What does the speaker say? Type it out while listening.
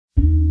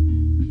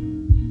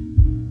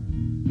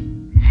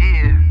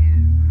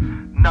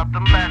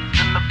nothing less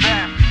than the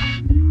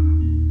best.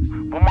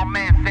 When my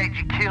man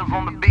Sage kills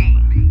on the beat,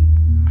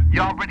 you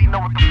already know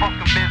what the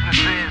fucking business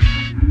is.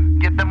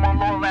 Get them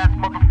unloyal ass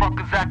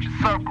motherfuckers at your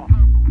circle.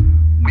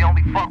 We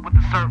only fuck with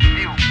a certain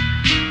few.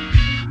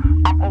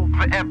 I'm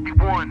over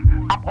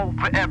everyone, I'm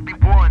over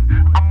everyone,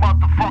 I'm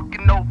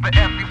motherfucking over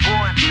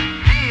everyone.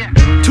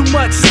 Yeah. Too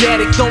much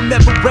static, don't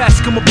never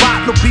rest. I'm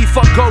about no beef,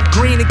 I go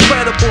green,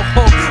 incredible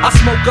Hulk. I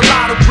smoke a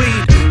lot of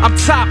weed, I'm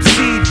top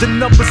seed, the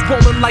numbers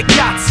rolling like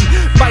Yahtzee.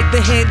 Bite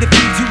the hand that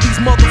feeds you, these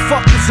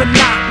motherfuckers are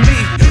not me.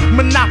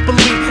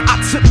 Monopoly, I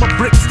tip my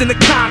bricks in the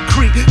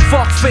concrete.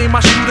 Fuck fame,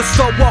 I shoot a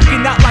start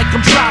walking out like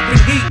I'm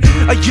dropping heat.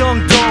 A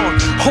young dawn,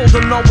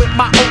 holding on with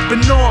my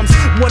open arms.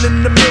 One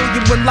in a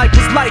million when life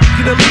was like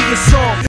an Aaliyah song.